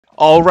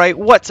Alright,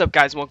 what's up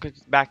guys? Welcome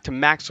back to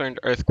Max Learned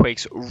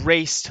Earthquakes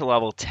Race to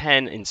Level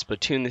 10 in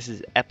Splatoon. This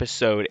is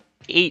episode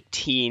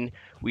 18.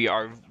 We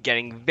are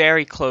getting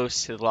very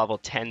close to the level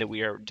 10 that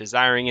we are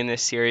desiring in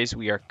this series.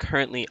 We are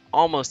currently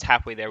almost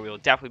halfway there. We will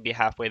definitely be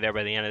halfway there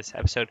by the end of this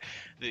episode.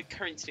 The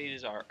current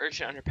stages are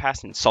Urchin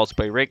Underpass and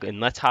Salisbury Rig,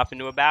 and let's hop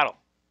into a battle.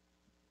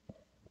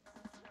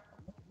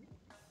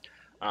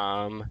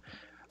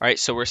 Alright,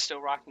 so we're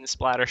still rocking the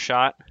splatter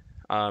shot.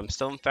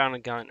 Still haven't found a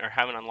gun or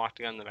haven't unlocked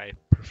a gun that I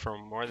prefer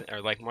more than,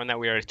 or like more than that.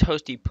 We are at a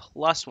toasty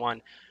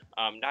 +1.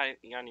 Not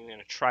even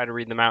gonna try to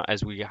read them out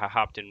as we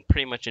hopped in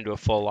pretty much into a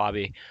full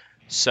lobby.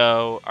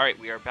 So, all right,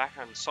 we are back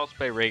on Salt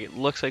Bay Rig. It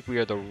looks like we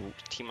are the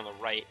team on the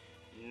right.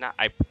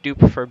 I do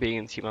prefer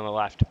being the team on the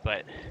left,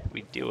 but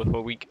we deal with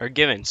what we are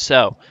given.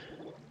 So,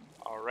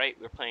 all right,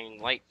 we're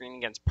playing light green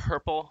against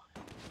purple,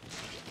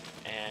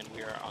 and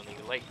we are on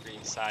the light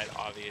green side,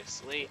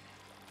 obviously.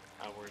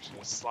 We're just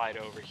gonna slide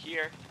over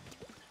here.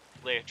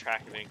 Lay a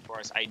tracking thing for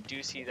us. I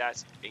do see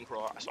that ink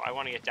roll, so I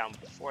want to get down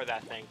before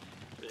that thing.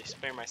 Really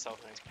spare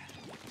myself a nice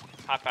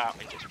hop out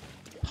and just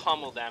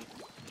pummel them.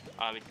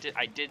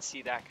 I did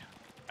see that.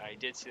 I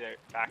did see that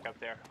back up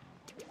there.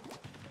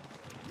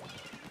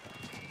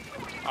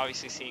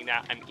 Obviously, seeing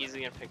that, I'm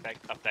easily gonna pick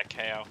up that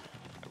KO.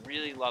 I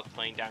really love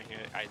playing down here.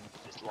 I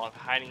just love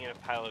hiding in a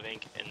pile of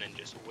ink and then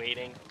just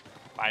waiting,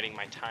 biding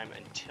my time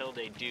until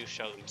they do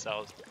show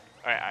themselves.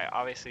 All right, I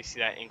obviously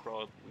see that ink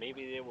roll.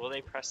 Maybe will they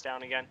press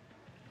down again?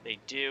 They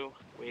do,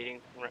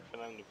 waiting for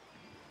them to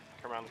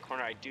come around the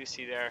corner. I do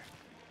see there.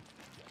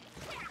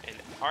 And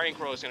our ink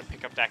roll is going to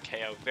pick up that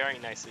KO. Very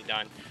nicely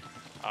done.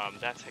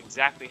 That's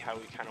exactly how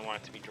we kind of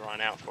want it to be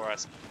drawn out for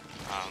us.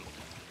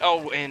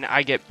 Oh, and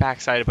I get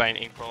backsided by an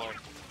ink roller.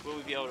 Will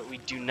we be able to? We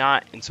do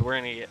not. And so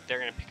they're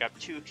going to pick up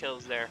 2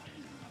 kills there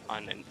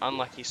on an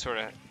unlucky sort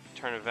of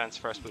turn of events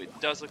for us. But it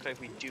does look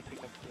like we do pick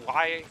up.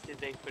 Why did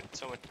they put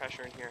so much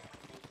pressure in here?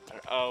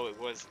 Oh, it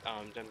was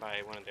done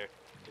by one of the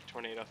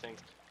tornado things.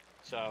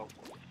 So,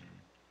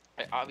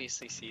 I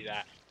obviously see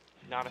that.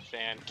 Not a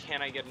fan.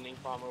 Can I get an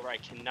ink bomb over? I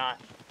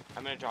cannot.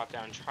 I'm going to drop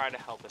down and try to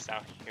help us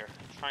out here.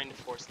 I'm trying to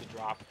force the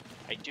drop.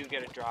 I do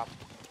get a drop.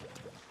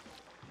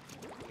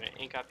 I'm going to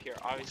ink up here.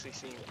 Obviously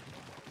seeing...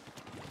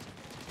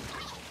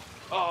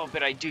 Oh,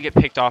 but I do get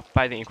picked off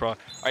by the ink roller.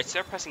 Alright, so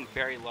they're pressing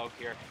very low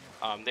here.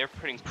 They're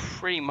putting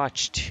pretty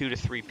much 2 to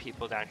 3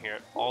 people down here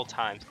at all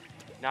times.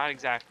 Not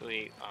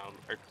exactly,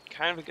 or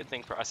kind of a good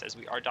thing for us as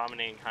we are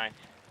dominating high.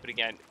 But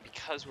again,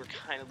 because we're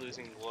kind of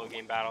losing the low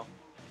game battle,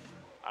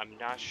 I'm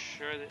not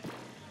sure that...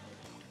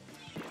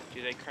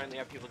 Do they currently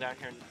have people down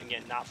here?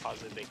 Again, not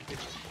positive they could.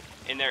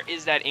 And there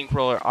is that ink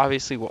roller,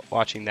 obviously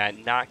watching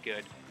that, not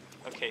good.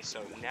 Okay,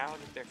 so now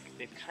that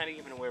they've kind of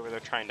given away where they're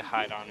trying to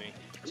hide on me.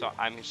 So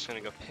I'm just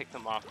going to go pick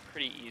them off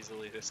pretty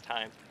easily this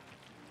time.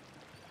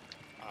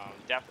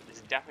 This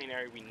is definitely an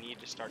area we need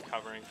to start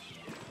covering.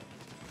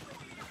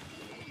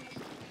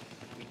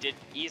 We did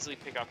easily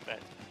pick up that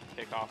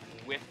pickoff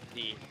with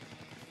the...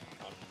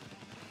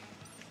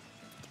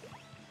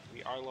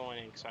 we are low on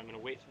ink, so I'm going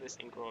to wait for this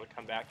ink roll to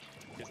come back,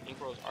 because ink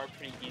rolls are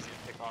pretty easy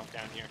to pick off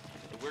down here.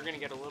 And we're going to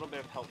get a little bit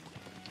of help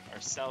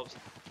ourselves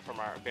from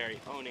our very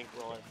own ink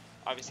roller.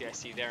 Obviously, I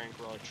see their ink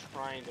roller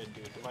trying to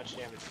do as much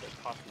damage as it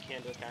possibly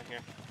can to us down here.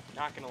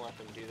 Not going to let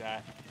them do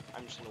that.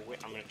 I'm just going to wait.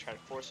 I'm going to try to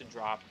force a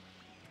drop.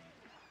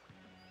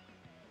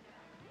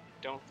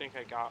 Don't think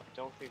they dropped.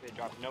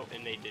 No,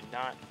 and they did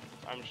not.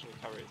 So I'm just going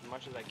to cover as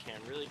much as I can.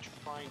 Really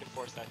trying to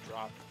force that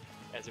drop,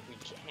 as if we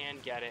can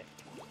get it.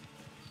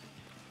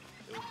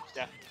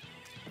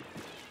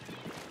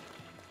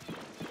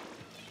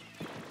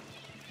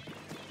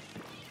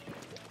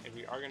 And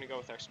we are going to go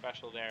with our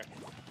special there.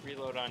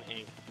 Reload on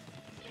ink.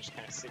 And just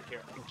kind of sit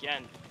here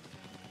again.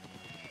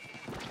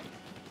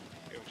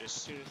 It was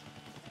just soon as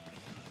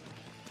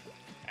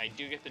I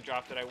do get the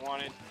drop that I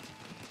wanted.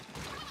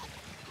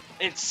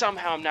 And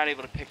somehow I'm not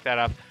able to pick that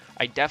up.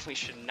 I definitely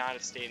should not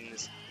have stayed in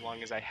this as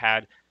long as I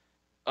had.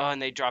 Oh,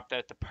 and they dropped that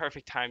at the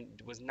perfect time.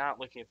 Was not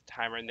looking at the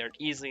timer, and they're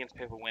easily going to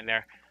pick up a win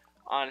there.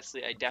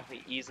 Honestly, I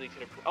definitely easily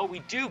could have... Oh, we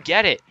do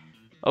get it!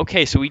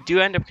 Okay, so we do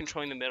end up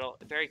controlling the middle.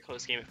 A very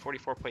close game at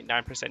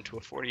 44.9% to a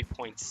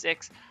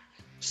 40.6%.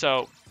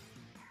 So,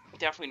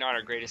 definitely not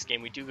our greatest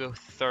game. We do go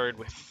third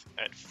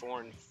at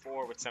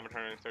 4-4 with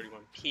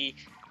 731p.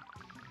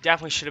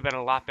 Definitely should have been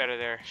a lot better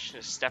there. Should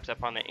have stepped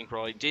up on the ink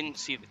roll. I didn't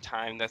see the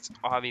time. That's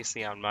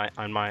obviously on my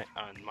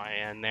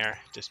end there.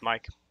 Just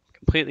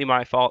completely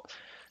my fault.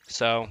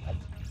 So,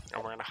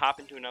 we're going to hop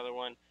into another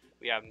one.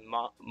 We have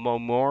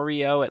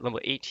Momorio at level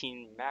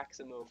 18,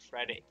 Maximo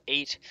Fred at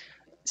 8,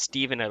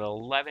 Steven at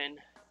 11,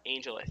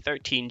 Angel at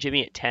 13,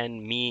 Jimmy at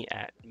 10, me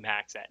at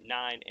Max at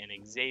 9,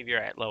 and Xavier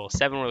at level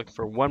 7. We're looking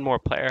for one more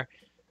player,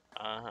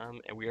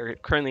 and we are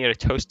currently at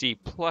a toasty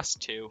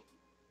 +2.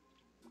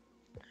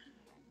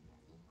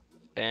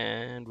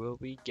 And will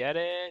we get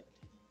it?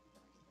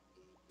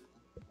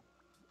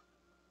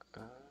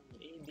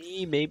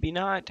 Maybe, maybe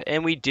not.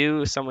 And we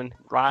do. Someone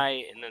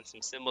Rye, and then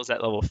some symbols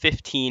at level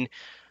 15.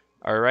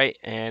 Alright,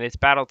 and it's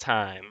battle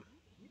time.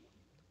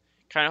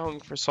 Kind of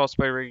hoping for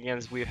Salisbury Rig again,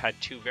 as we've had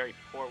 2 very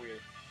poor. We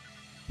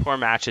 4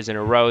 matches in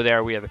a row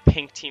there. We have a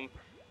pink team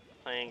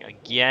playing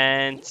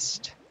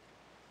against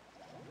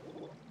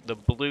the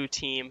blue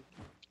team,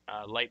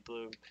 light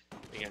blue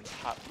against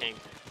hot pink.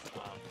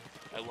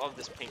 I love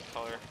this pink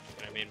color,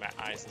 and I made my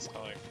eyes this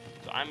color.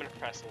 So I'm going to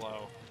press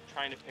low,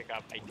 trying to pick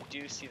up. I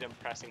do see them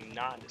pressing,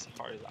 not as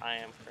hard as I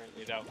am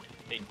currently, though.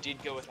 They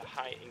did go with a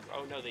high ink.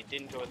 Oh, no, they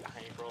didn't go with a high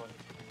ink roller.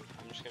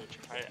 I'm just going to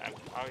try.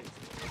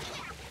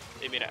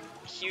 They made a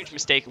huge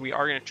mistake. We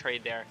are going to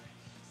trade there.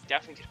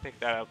 Definitely could pick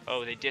that up.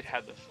 Oh, they did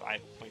have the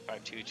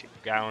 5.52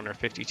 gallon or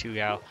 52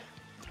 gal,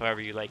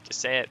 however you like to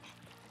say it.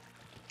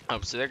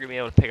 So they're going to be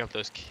able to pick up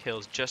those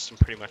kills just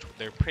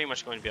they're pretty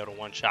much going to be able to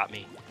one-shot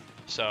me.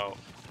 So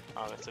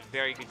that's a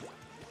very good,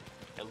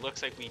 it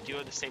looks like we do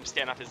have the same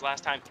standoff as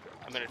last time.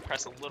 I'm going to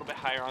press a little bit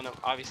higher on them,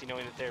 obviously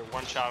knowing that they're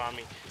one-shot on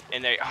me,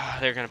 and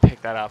they're going to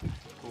pick that up.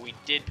 But we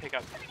did pick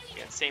up,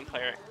 yeah, same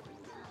player.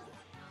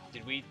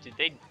 Did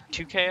they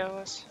 2KO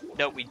us?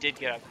 No, we did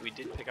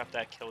pick up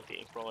that kill with the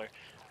ink roller.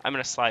 I'm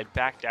going to slide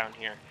back down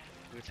here.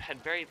 We've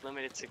had very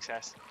limited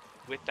success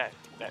with that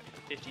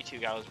 52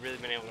 gal has really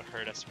been able to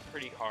hurt us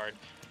pretty hard.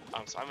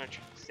 So I'm going to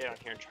stay down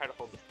here and try to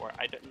hold the fort.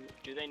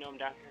 Do they know I'm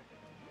down here?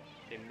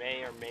 They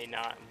may or may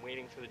not. I'm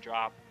waiting for the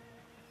drop.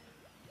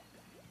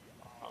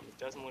 It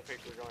doesn't look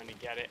like we're going to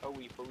get it. But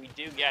we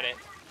do get it.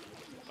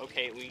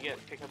 Okay, we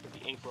pick up with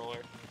the ink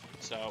roller.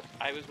 So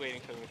I was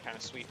waiting for them to kind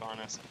of sweep on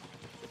us,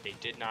 but they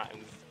did not.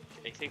 And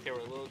I think they were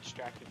a little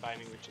distracted by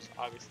me, which is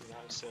obviously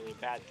not necessarily a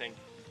bad thing,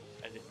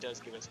 as it does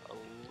give us a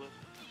little.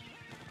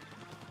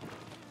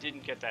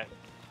 Didn't get that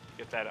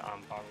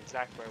bottom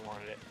exactly where I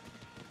wanted it.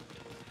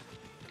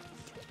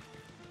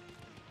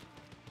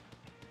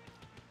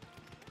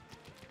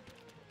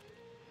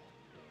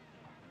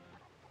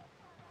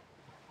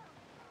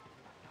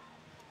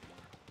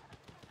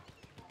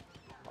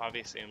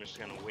 Obviously, I'm just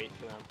gonna wait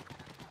for them.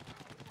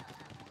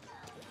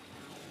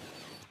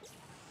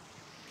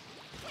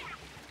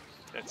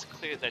 That's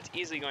clear. That's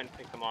easily going to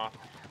pick them off.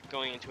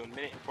 Going into 1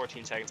 minute and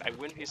 14 seconds. I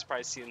wouldn't be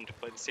surprised to see them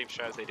deploy the same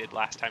strat as they did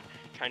last time,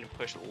 trying to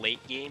push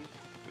late game,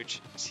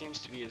 which seems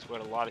to be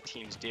what a lot of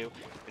teams do.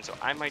 And so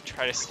I might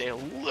try to stay a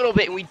little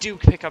bit, and we do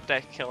pick up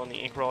that kill on the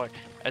ink roller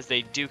as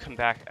they do come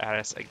back at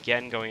us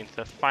again going into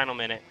the final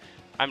minute.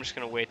 I'm just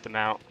going to wait them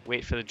out,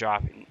 wait for the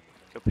drop, and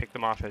go pick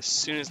them off as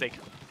soon as they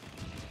come.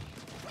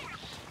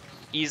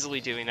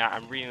 Easily doing that.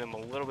 I'm reading them a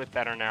little bit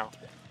better now.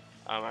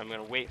 I'm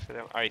going to wait for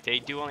them. Alright, they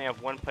do only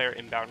have 1 player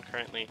inbound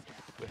currently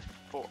with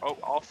 4. Oh,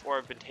 all 4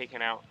 have been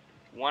taken out.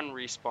 1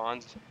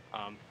 respawns.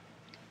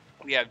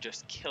 We have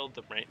just killed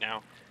them right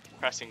now.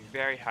 Pressing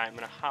very high. I'm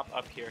going to hop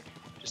up here,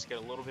 just get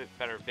a little bit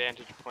better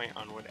vantage point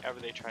on whatever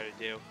they try to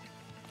do.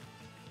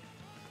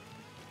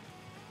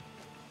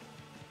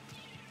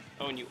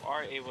 Oh, and you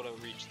are able to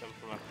reach them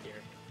from up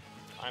here.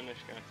 I'm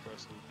just going to throw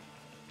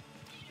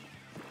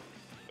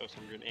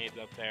some grenades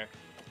up there.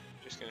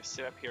 Just going to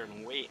sit up here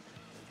and wait.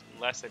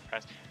 Unless they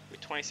press.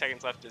 With 20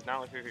 seconds left, does not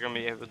look like they're going to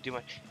be able to do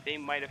much. They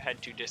might have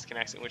had 2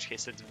 disconnects, in which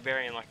case it's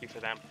very unlucky for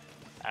them,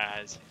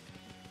 as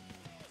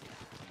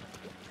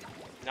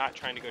not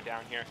trying to go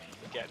down here,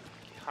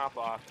 hop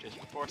off, just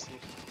force them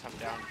to come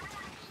down.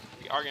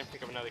 We are going to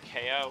pick up another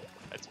KO.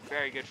 That's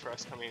very good for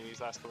us coming in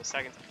these last couple of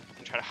seconds.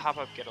 And try to hop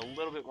up, get a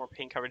little bit more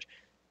paint coverage.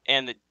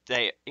 And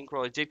the ink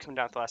roller did come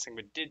down at the last second,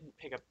 but didn't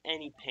pick up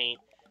any paint.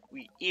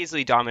 We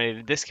easily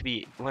dominated. This could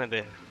be one of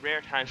the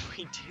rare times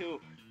we do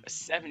a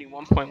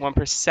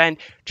 71.1%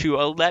 to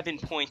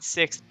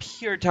 11.6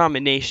 pure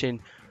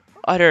domination,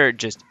 utter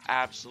just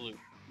absolute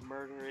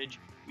murderage.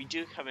 We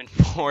do come in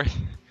 4th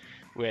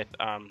with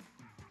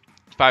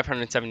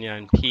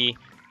 579p.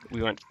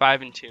 We went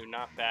 5 and 2,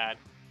 not bad,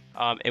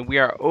 and we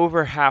are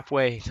over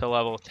halfway to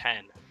level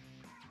 10.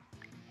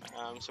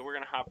 So we're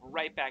gonna hop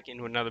right back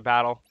into another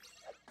battle.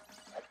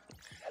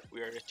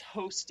 We are at a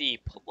toasty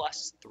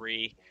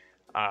 +3.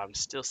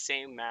 Still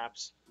same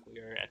maps. We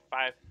are at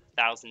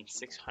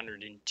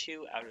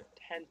 5,602 out of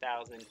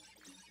 10,000.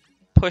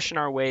 Pushing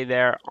our way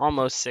there,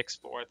 almost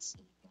 6/4.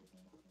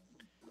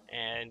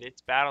 And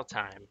it's battle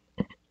time.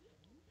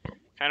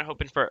 Kind of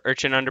hoping for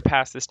Urchin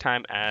Underpass this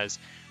time,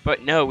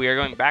 but no, we are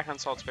going back on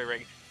Salt Spray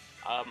Rig.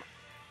 I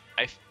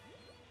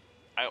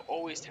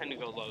always tend to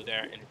go low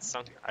there, and it's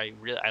something I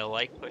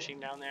like pushing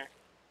down there.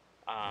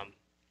 I'm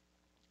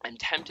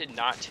tempted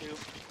not to,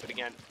 but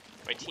again,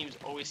 my teams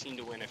always seem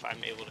to win if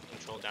I'm able to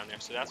control down there,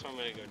 so that's what I'm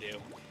going to go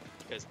do,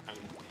 because I'm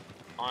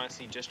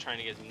honestly just trying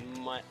to get as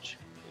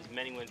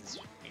many wins as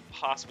we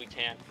possibly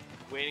can,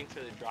 waiting for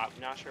the drop.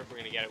 Not sure if we're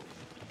going to get it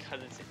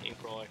because it's an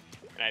ink roller,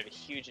 and I have a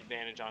huge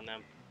advantage on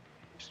them.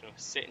 I'm just going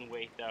to sit and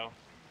wait, though.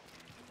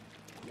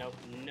 Nope,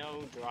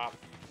 no drop.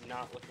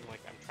 Not looking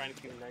like I'm trying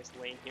to keep a nice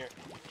lane here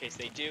in case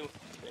they do.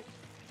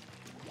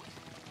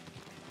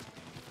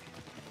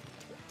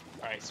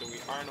 Alright, so we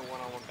are in a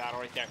one-on-one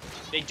battle right there.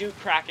 They do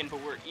Kraken, but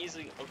we're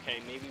easily... Okay,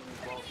 maybe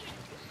we won't.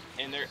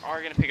 And they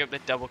are going to pick up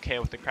that double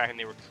KO with the Kraken.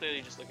 They were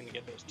clearly just looking to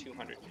get those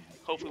 200.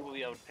 Hopefully we'll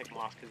be able to pick them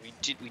off, because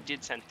we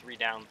did send 3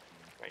 down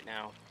right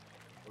now.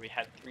 We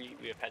have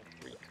had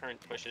 3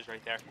 current pushes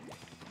right there.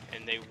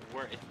 and they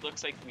were. It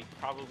looks like we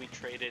probably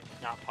traded.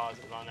 Not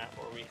positive on that,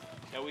 or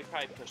no, we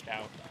probably pushed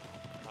out.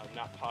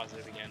 Not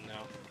positive again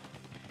though.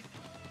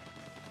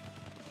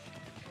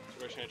 So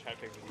we're just gonna try to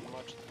pick as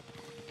much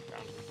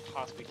ground as we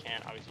possibly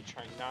can. Obviously,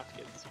 trying not to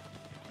get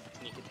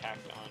sneak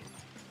attacked on.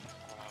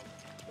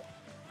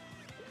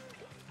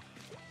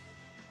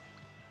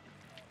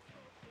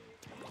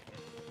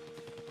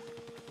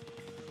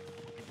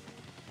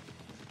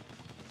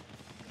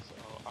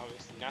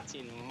 Obviously not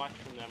seeing much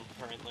from them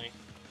currently.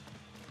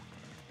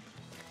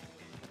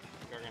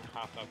 We're going to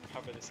hop up,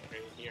 cover this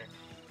area here,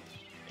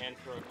 and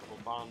throw a couple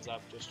bombs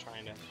up, just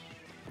trying to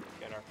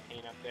get our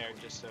paint up there,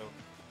 just so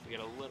we get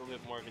a little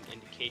bit more of an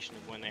indication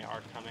of when they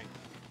are coming.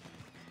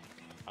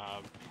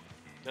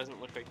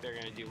 Doesn't look like they're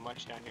going to do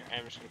much down here.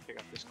 I'm just going to pick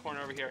up this corner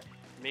over here,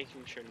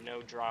 making sure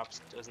no drops.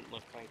 Doesn't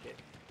look like it.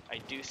 I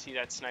do see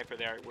that sniper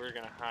there. We're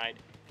going to hide.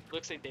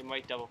 Looks like they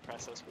might double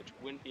press us, which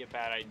wouldn't be a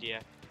bad idea.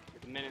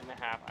 A minute and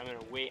a half. I'm going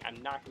to wait.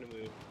 I'm not going to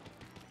move.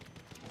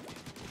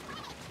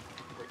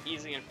 We're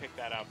easily going to pick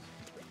that up.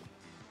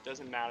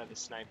 Doesn't matter the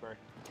sniper.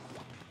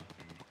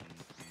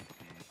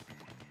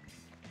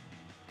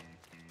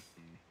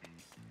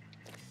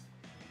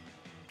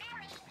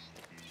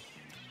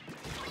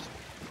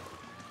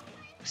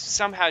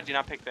 Somehow do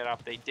not pick that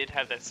up. They did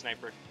have that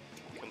sniper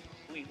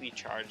completely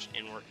charged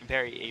and were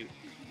very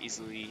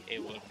easily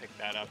able to pick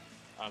that up.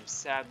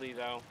 Sadly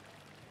though,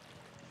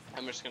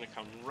 I'm just going to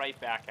come right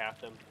back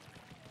at them.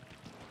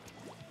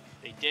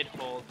 They did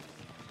hold.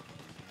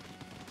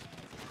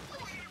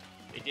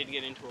 They did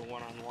get into a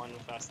one-on-one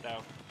with us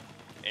though,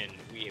 and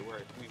we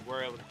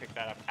were able to pick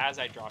that up as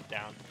I dropped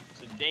down.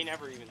 So they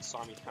never even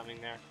saw me coming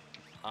there.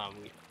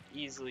 We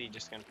easily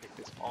just gonna pick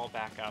this all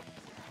back up.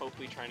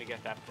 Hopefully trying to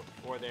get that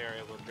before they are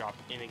able to drop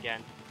in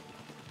again,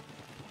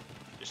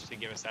 just to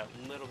give us that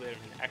little bit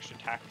of an extra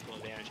tactical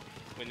advantage.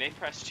 When they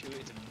press 2,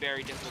 it's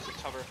very difficult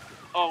to cover.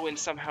 Oh, and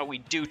somehow we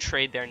do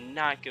trade there.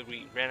 Not good.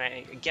 We ran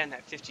again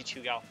that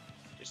 52 gal.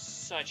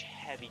 Just such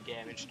heavy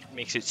damage,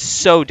 makes it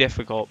so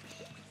difficult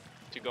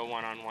to go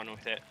one-on-one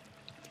with it.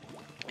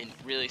 And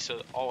really,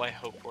 so all I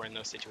hope for in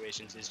those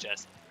situations is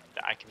just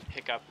that I can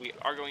pick up. We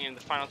are going in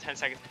the final 10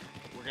 seconds.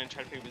 We're going to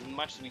try to pick up as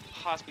much as we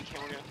possibly can.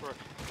 We're going to throw an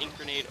ink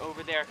grenade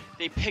over there.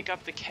 They pick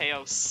up the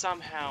KO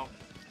somehow.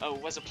 Oh,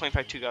 it was a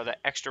 .52 gal. That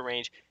extra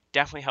range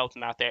definitely helped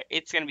them out there.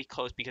 It's going to be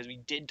close because we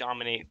did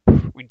dominate.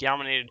 We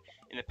dominated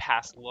in the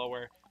pass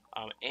lower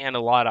and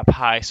a lot up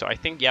high. So I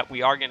think, yep,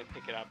 we are going to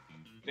pick it up.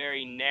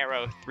 Very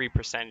narrow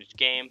 3%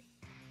 game.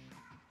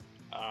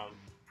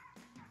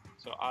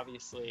 So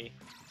obviously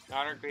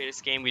not our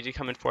greatest game. We did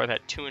come in fourth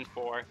at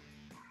 2-4.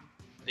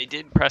 They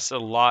did press a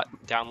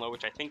lot down low,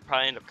 which I think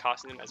probably ended up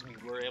costing them, as we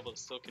were able to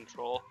still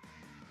control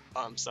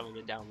some of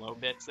the down low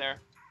bits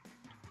there.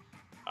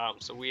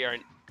 So we are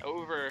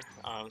over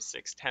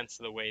 6/10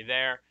 of the way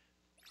there,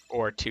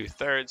 or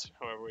 2/3,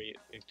 however we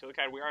look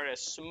at it. We are at a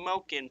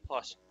smoking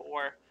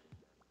 +4.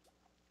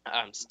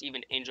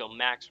 Steven, Angel,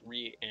 Max,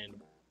 Ree, and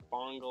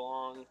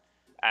Bongalong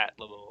at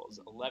levels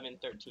 11,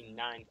 13,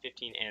 9,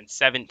 15, and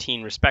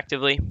 17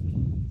 respectively.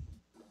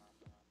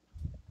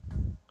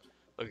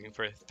 Looking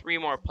for 3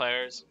 more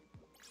players.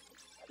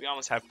 We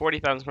almost have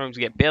 40,000 points.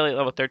 We get Bailey at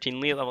level 13,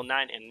 Lee at level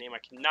 9, and a name I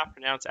cannot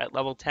pronounce at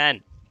level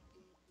 10.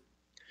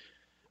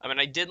 And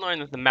I did learn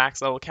that the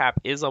max level cap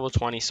is level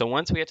 20, so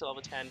once we get to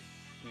level 10,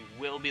 we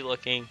will be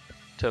looking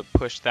to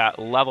push that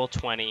level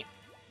 20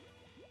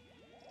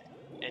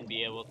 and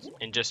be able to,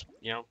 and just,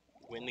 you know,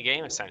 win the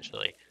game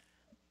essentially.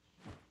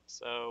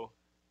 So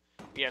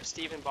we have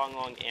Steven,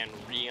 Bonglong, and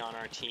Ree on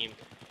our team.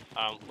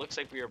 Looks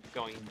like we are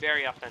going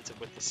very offensive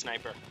with the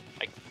sniper.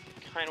 I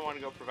kind of want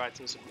to go provide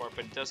some support,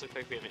 but it does look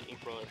like we have an ink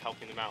roller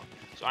helping them out.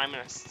 So I'm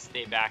going to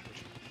stay back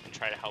and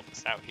try to help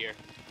us out here.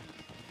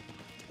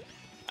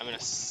 I'm going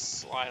to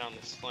slide on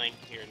this flank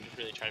here and just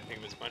really try to pick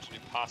up as much as we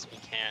possibly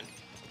can.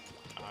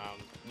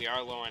 We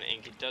are low on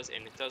ink. It does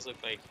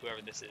look like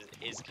whoever this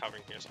is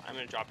covering here. So I'm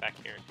going to drop back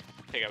here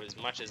and pick up as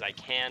much as I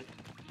can.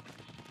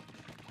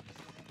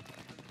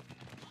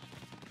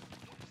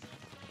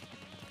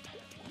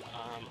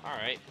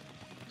 Alright,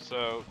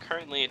 so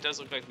currently it does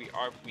look like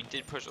we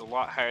did push a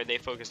lot higher. They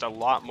focused a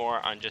lot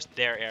more on just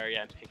their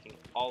area and picking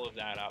all of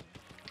that up.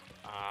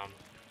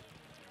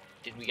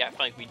 Did we get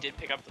flank? We did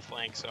pick up the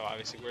flank, so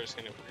obviously we're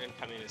gonna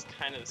come in as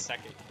kind of the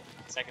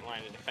second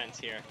line of defense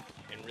here.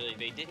 And really,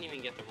 they didn't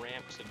even get the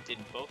ramp, so did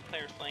both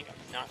players flank?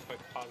 I'm not quite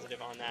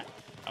positive on that.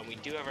 We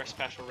do have our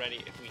special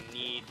ready if we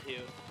need to.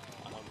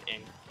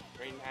 And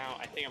right now,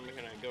 I think I'm going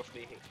to go for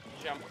the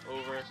jump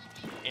over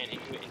and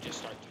into it and just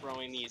start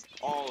throwing these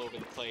all over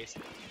the place.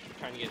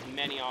 Trying to get as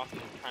many off in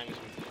the time as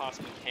we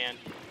possibly can.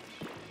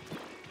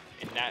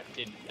 And that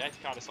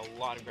got us a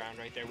lot of ground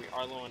right there. We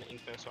are low on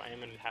ink though, so I am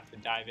going to have to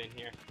dive in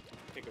here.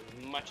 Pick up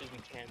as much as we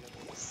can, then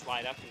we'll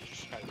slide up and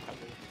just try to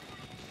cover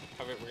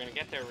it. We're going to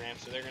get their ramp,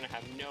 so they're going to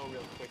have no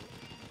real quick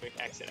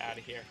exit out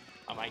of here.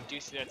 I do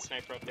see that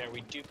sniper up there.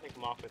 We do pick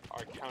him off with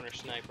our counter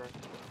sniper,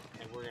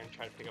 and we're going to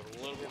try to pick up a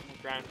little bit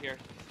of ground here.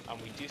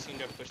 We do seem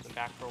to have pushed them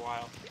back for a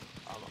while.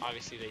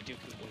 Obviously, they do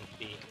keep them with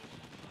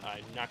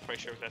I'm not quite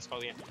sure what that's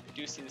called yet.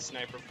 Do see the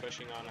sniper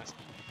pushing on us.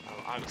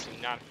 Obviously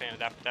not a fan of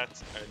that, but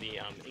that's the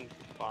ink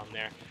bomb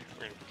there.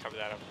 We're going to cover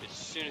that up as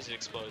soon as it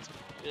explodes.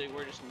 Really,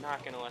 we're just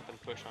not going to let them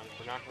push on us.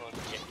 We're not going to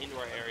let them get into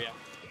our area.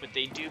 But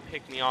they do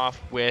pick me off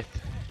with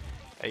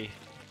a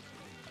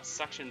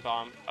suction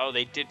bomb. Oh,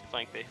 they did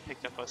flank. They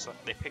picked up us.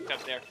 They picked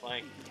up their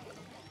flank,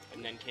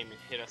 and then came and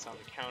hit us on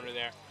the counter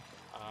there.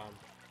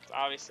 So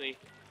obviously,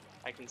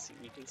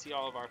 we can see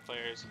all of our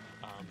players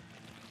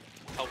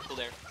helpful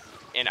there,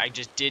 and I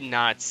just did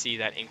not see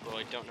that ink roll.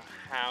 I don't know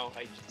how.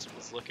 I just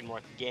was looking more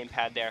at the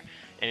gamepad there,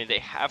 and they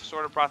have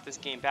sort of brought this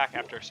game back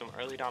after some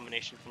early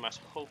domination from us.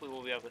 Hopefully,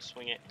 we'll be able to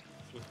swing it.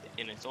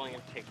 And it's only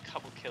going to take a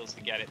couple kills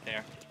to get it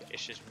there.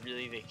 It's just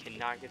really they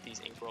cannot get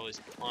these ink rollers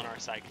on our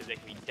side because they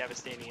can be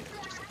devastating in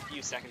just a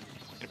few seconds.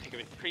 Going to pick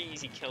up a pretty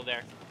easy kill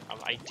there.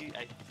 I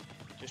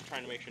just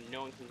trying to make sure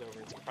no one comes over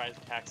and surprise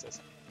attacks us.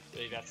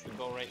 Really, that's the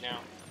goal right now.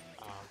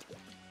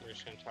 We're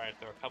just going to try to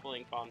throw a couple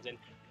ink bombs in.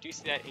 Do you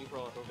see that ink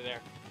roller over there?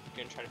 We're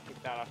going to try to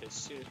pick that up as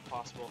soon as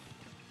possible.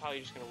 Probably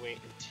just going to wait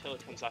until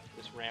it comes up to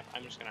this ramp.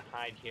 I'm just going to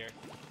hide here,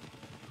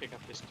 pick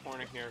up this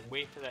corner here,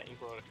 wait for that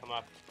ink roller to come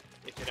up.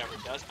 If it ever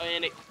does. Oh,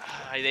 and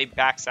they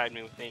backside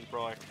me with the ink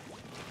roller.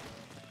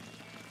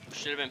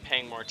 Should have been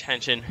paying more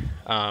attention.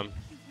 And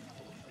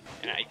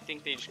I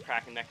think they just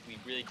crack, and that could be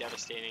really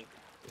devastating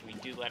if we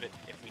do let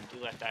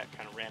that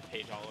kind of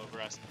rampage all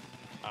over us.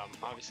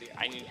 Obviously,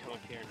 I need to come up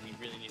here, and we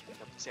really need to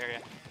pick up this area.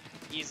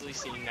 Easily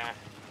seeing that.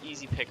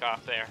 Easy pick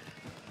off there.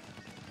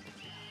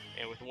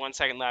 And with 1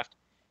 second left,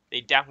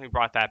 they definitely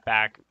brought that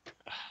back.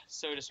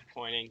 So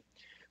disappointing.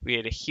 We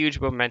had a huge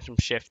momentum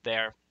shift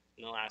there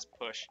in the last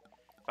push.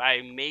 If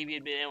I maybe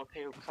had been able to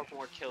pick up a couple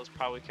more kills,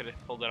 probably could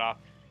have pulled it off.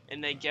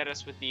 And they get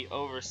us with the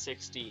over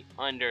 60,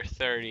 under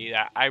 30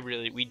 that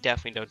we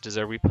definitely don't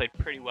deserve. We played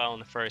pretty well in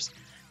the first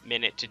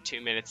minute to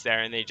 2 minutes there,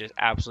 and they just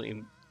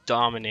absolutely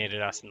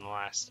dominated us in the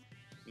last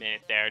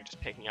minute there, just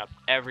picking up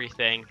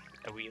everything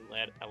that we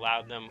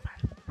allowed them.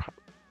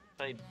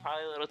 Played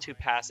probably a little too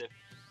passive,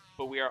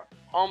 but we are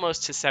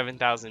almost to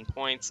 7,000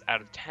 points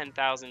out of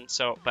 10,000.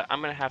 But I'm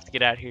going to have to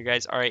get out of here,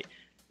 guys. All right.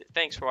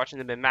 Thanks for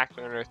watching the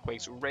Macklin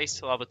Earthquakes Race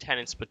to Level 10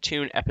 in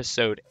Splatoon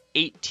episode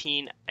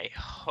 18. I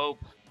hope.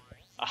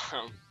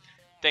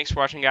 Thanks for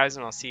watching, guys,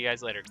 and I'll see you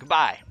guys later.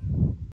 Goodbye.